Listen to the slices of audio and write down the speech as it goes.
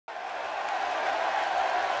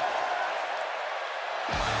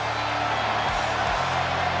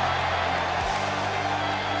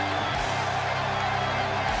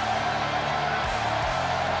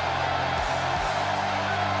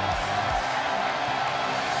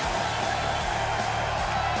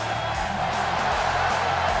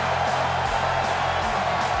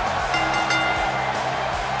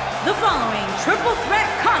triple threat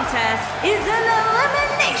contest is an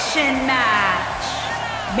elimination match.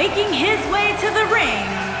 Making his way to the ring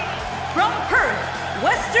from Perth,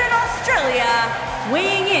 Western Australia,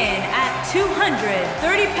 weighing in at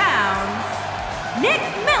 230 pounds, Nick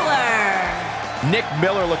Miller. Nick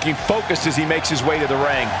Miller looking focused as he makes his way to the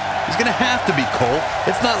ring. He's gonna have to be, Cole.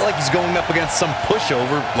 It's not like he's going up against some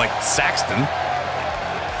pushover like Saxton.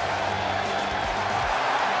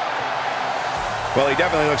 Well, he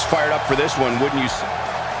definitely looks fired up for this one, wouldn't you?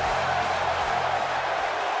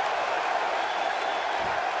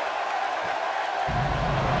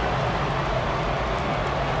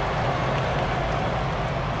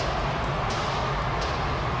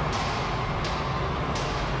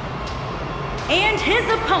 And his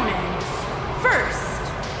opponents,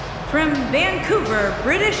 first, from Vancouver,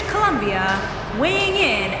 British Columbia, weighing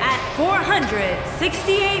in at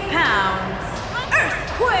 468 pounds,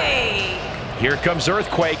 Earthquake. Here comes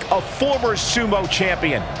Earthquake, a former sumo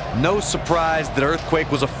champion. No surprise that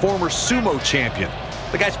Earthquake was a former sumo champion.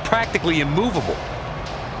 The guy's practically immovable.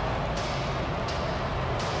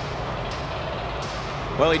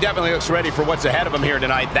 Well, he definitely looks ready for what's ahead of him here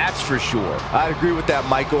tonight, that's for sure. I'd agree with that,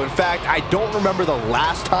 Michael. In fact, I don't remember the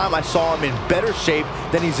last time I saw him in better shape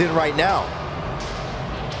than he's in right now.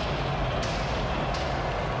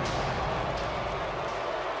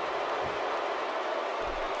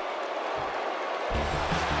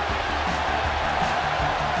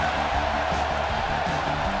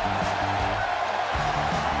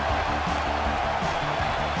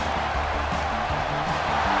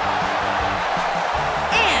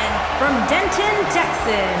 From Denton,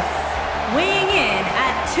 Texas, weighing in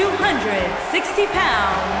at 260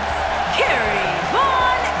 pounds, Kerry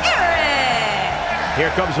Von Erich. Here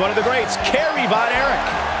comes one of the greats, Kerry Von Erich.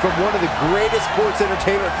 From one of the greatest sports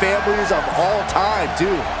entertainment families of all time,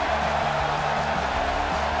 too.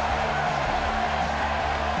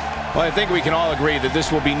 Well, I think we can all agree that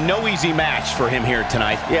this will be no easy match for him here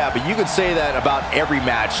tonight. Yeah, but you could say that about every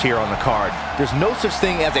match here on the card. There's no such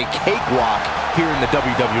thing as a cakewalk here in the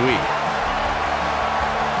WWE.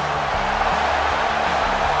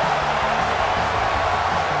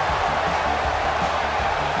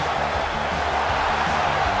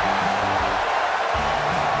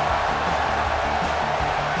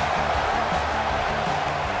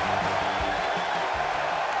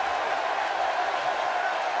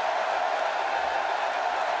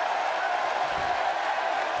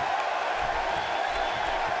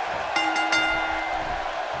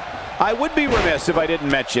 I would be remiss if I didn't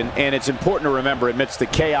mention, and it's important to remember amidst the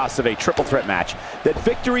chaos of a triple threat match, that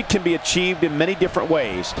victory can be achieved in many different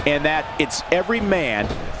ways, and that it's every man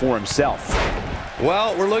for himself.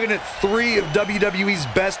 Well, we're looking at three of WWE's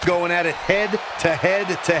best going at it head to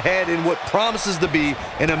head in what promises to be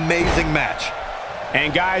an amazing match.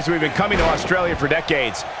 And guys, we've been coming to Australia for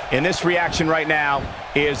decades, and this reaction right now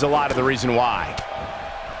is a lot of the reason why.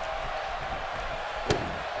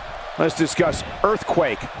 Let's discuss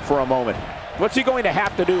Earthquake for a moment. What's he going to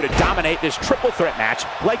have to do to dominate this triple threat match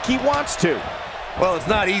like he wants to? Well, it's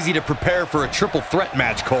not easy to prepare for a triple threat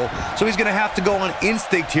match, Cole, so he's going to have to go on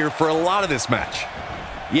instinct here for a lot of this match.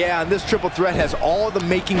 Yeah, and this triple threat has all the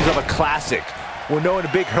makings of a classic. We'll know in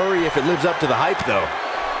a big hurry if it lives up to the hype, though.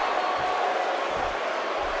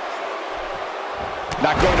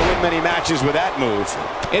 Not going to win many matches with that move.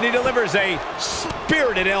 And he delivers a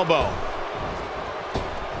spirited elbow.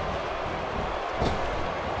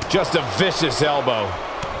 Just a vicious elbow.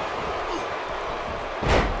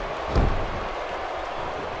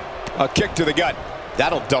 A kick to the gut.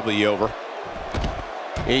 That'll double you over.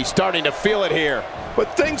 He's starting to feel it here.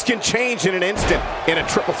 But things can change in an instant in a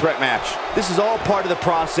triple threat match. This is all part of the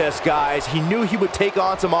process, guys. He knew he would take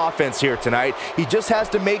on some offense here tonight. He just has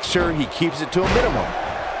to make sure he keeps it to a minimum.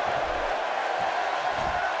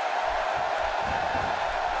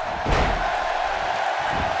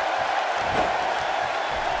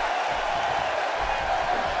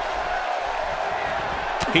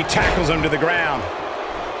 He tackles him to the ground.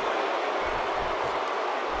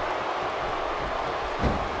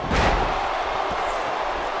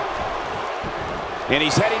 And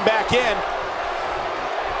he's heading back in.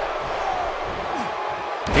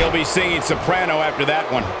 He'll be singing soprano after that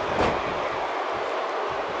one.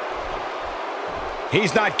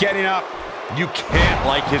 He's not getting up. You can't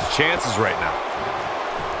like his chances right now.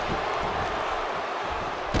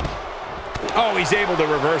 Oh, he's able to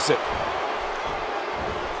reverse it.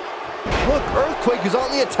 Look, Earthquake is on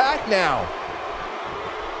the attack now.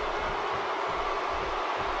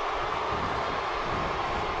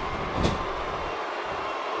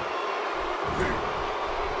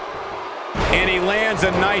 And he lands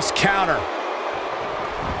a nice counter.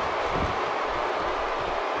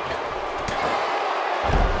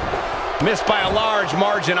 Missed by a large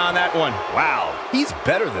margin on that one. Wow, he's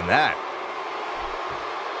better than that.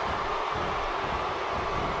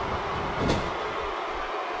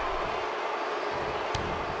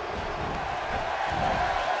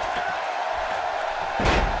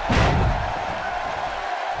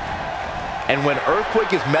 And when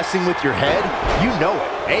Earthquake is messing with your head, you know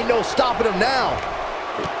it. Ain't no stopping him now.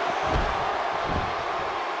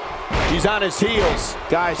 He's on his heels.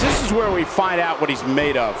 Guys, this is where we find out what he's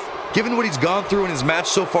made of. Given what he's gone through in his match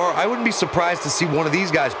so far, I wouldn't be surprised to see one of these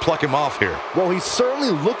guys pluck him off here. Well, he's certainly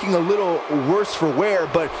looking a little worse for wear,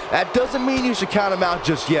 but that doesn't mean you should count him out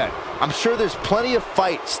just yet. I'm sure there's plenty of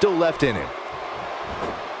fight still left in him.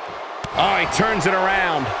 Oh, he turns it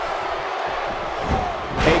around.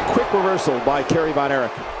 A quick reversal by Kerry Von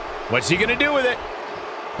Erich. What's he gonna do with it?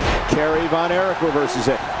 Kerry Von Erich reverses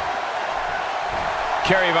it.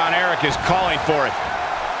 Kerry Von Erich is calling for it.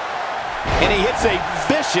 And he hits a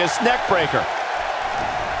vicious neck breaker.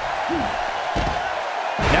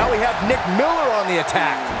 Now we have Nick Miller on the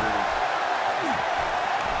attack.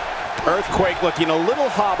 Earthquake looking a little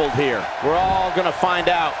hobbled here. We're all going to find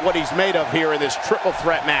out what he's made of here in this triple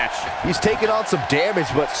threat match. He's taking on some damage,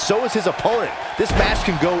 but so is his opponent. This match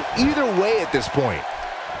can go either way at this point.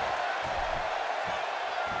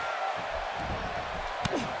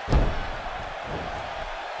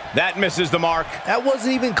 That misses the mark. That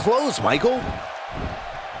wasn't even close, Michael.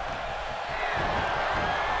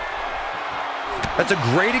 That's a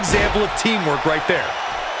great example of teamwork right there.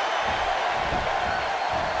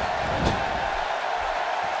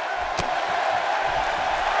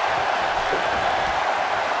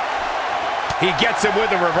 He gets him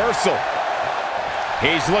with a reversal.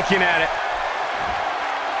 He's looking at it.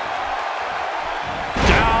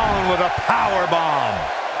 Down with a power bomb.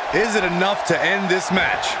 Is it enough to end this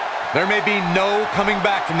match? There may be no coming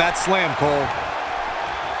back from that slam, Cole.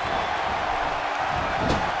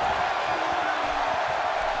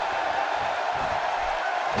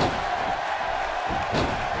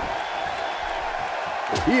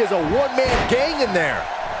 He is a one-man gang in there.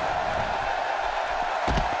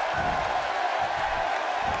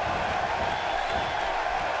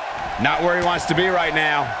 Not where he wants to be right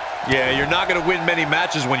now. Yeah, you're not going to win many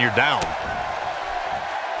matches when you're down.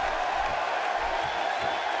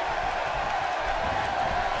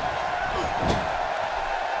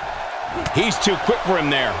 He's too quick for him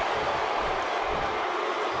there.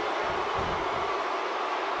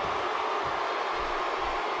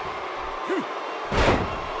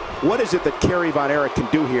 What is it that Kerry Von Erich can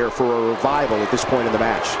do here for a revival at this point in the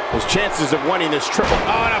match? His chances of winning this triple.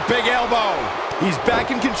 Oh, and a big elbow. He's back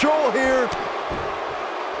in control here.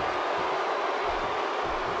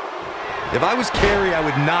 If I was Kerry, I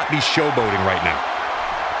would not be showboating right now.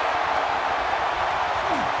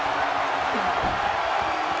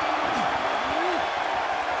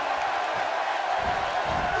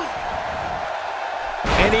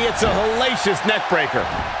 And he hits a hellacious neck breaker.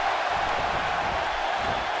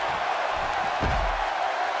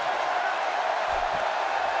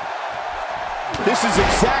 This is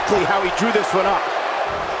exactly how he drew this one up.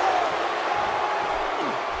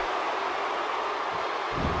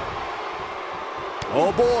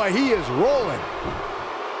 Oh boy, he is rolling.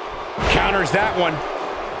 Counters that one.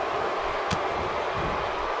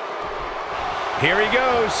 Here he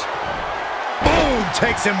goes. Boom!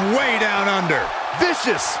 Takes him way down under.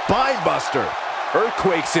 Vicious spine buster.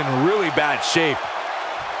 Earthquake's in really bad shape.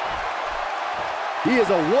 He is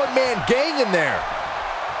a one-man gang in there.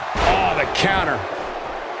 Oh, the counter.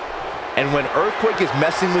 And when Earthquake is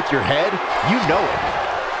messing with your head, you know it.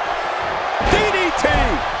 DDT!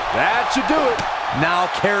 That should do it.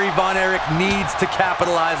 Now Kerry Von Erich needs to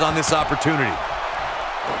capitalize on this opportunity.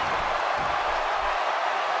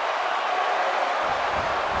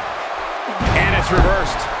 And it's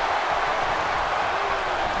reversed.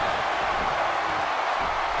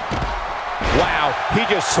 Wow, he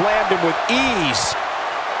just slammed him with ease.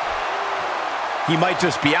 He might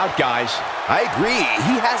just be out, guys. I agree.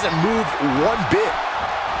 He hasn't moved one bit.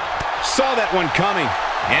 Saw that one coming.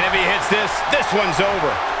 And if he hits this, this one's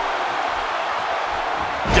over.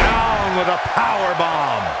 Down with a power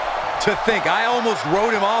bomb. To think, I almost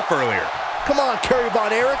wrote him off earlier. Come on, Kerry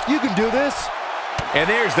Von Erich, you can do this. And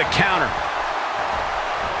there's the counter.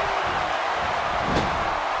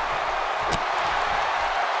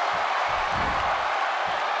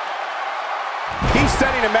 He's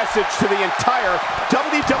sending a message to the entire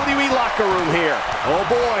WWE locker room here. Oh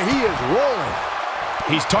boy, he is rolling.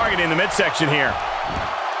 He's targeting the midsection here.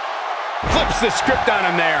 Flips the script on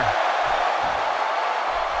him there.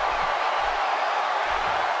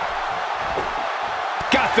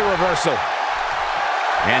 Got the reversal.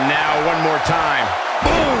 And now one more time.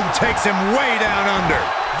 Boom! Takes him way down under.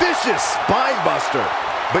 Vicious spine buster.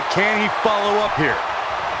 But can he follow up here?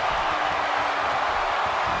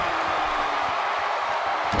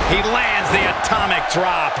 He lands the atomic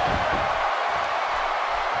drop.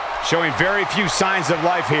 Showing very few signs of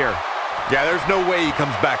life here. Yeah, there's no way he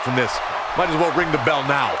comes back from this. Might as well ring the bell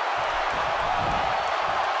now.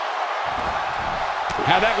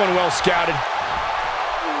 Had that one well scouted.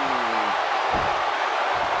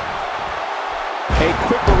 A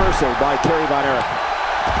quick reversal by Kerry Von Erich.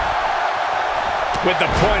 With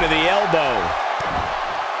the point of the elbow.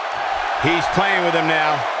 He's playing with him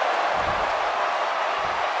now.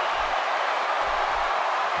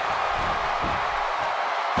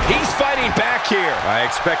 He's fighting back here. I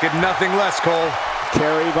expected nothing less, Cole.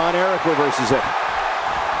 Kerry Von Erich reverses it.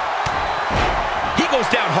 He goes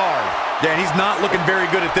down hard. Yeah, he's not looking very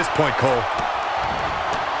good at this point, Cole.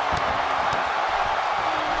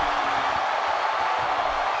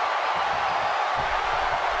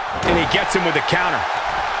 And he gets him with the counter.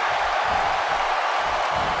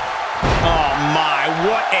 Oh my,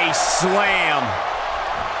 what a slam.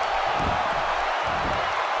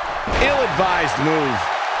 Ill-advised move.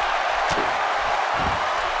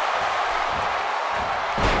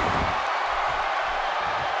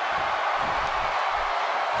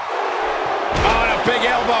 Oh, and a big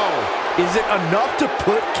elbow. Is it enough to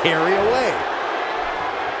put Kerry away?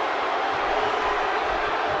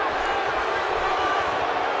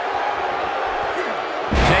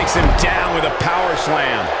 Takes him down with a power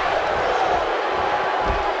slam.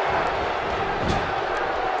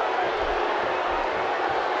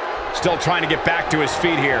 Still trying to get back to his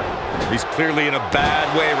feet here. He's clearly in a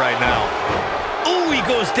bad way right now. Ooh, he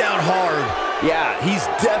goes down hard. Yeah, he's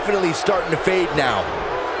definitely starting to fade now.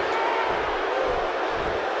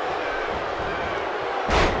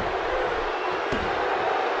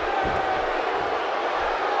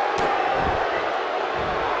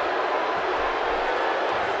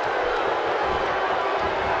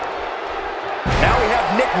 Now we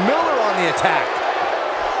have Nick Miller on the attack.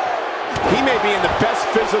 He may be in the best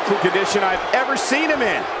physical condition I've ever seen him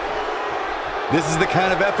in. This is the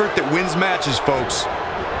kind of effort that wins matches, folks.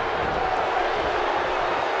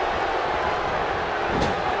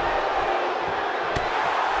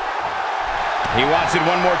 He wants it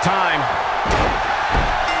one more time.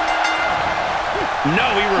 No,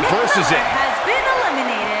 he reverses it. Has been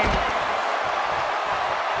eliminated.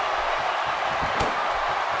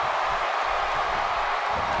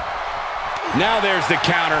 Now there's the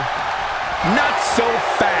counter. Not so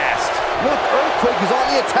fast. Look, Earthquake is on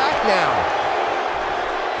the attack now.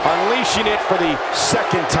 Unleashing it for the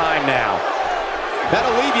second time now.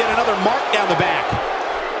 That'll leave yet another mark down the back.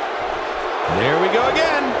 There we go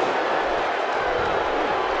again.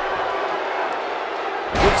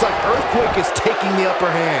 Looks like Earthquake is taking the upper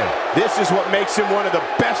hand. This is what makes him one of the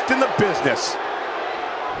best in the business.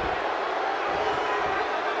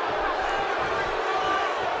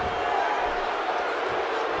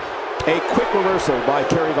 A quick reversal by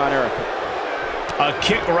Kerry Von Erich. A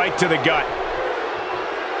kick right to the gut.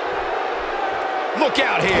 Look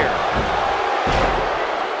out here.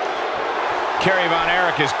 Kerry Von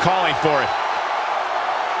Erich is calling for it.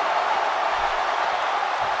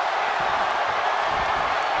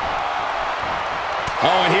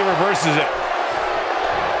 Oh, and he reverses it.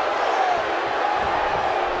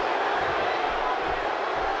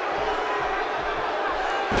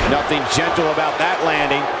 Nothing gentle about that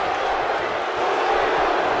landing.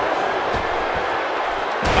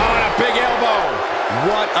 Oh, and a big elbow.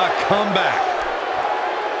 What a comeback.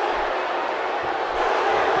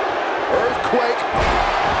 Earthquake.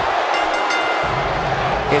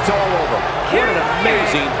 It's all over. What an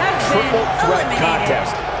amazing triple threat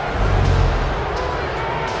contest.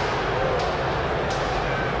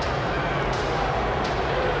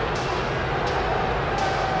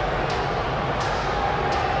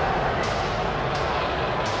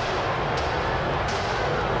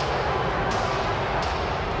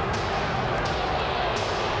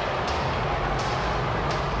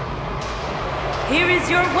 Here is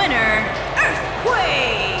your winner,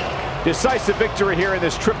 Earthquake. Decisive victory here in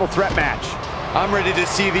this triple threat match. I'm ready to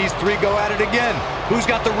see these three go at it again. Who's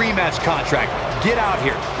got the rematch contract? Get out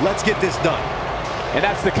here. Let's get this done. And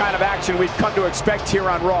that's the kind of action we've come to expect here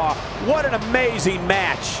on Raw. What an amazing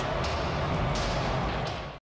match.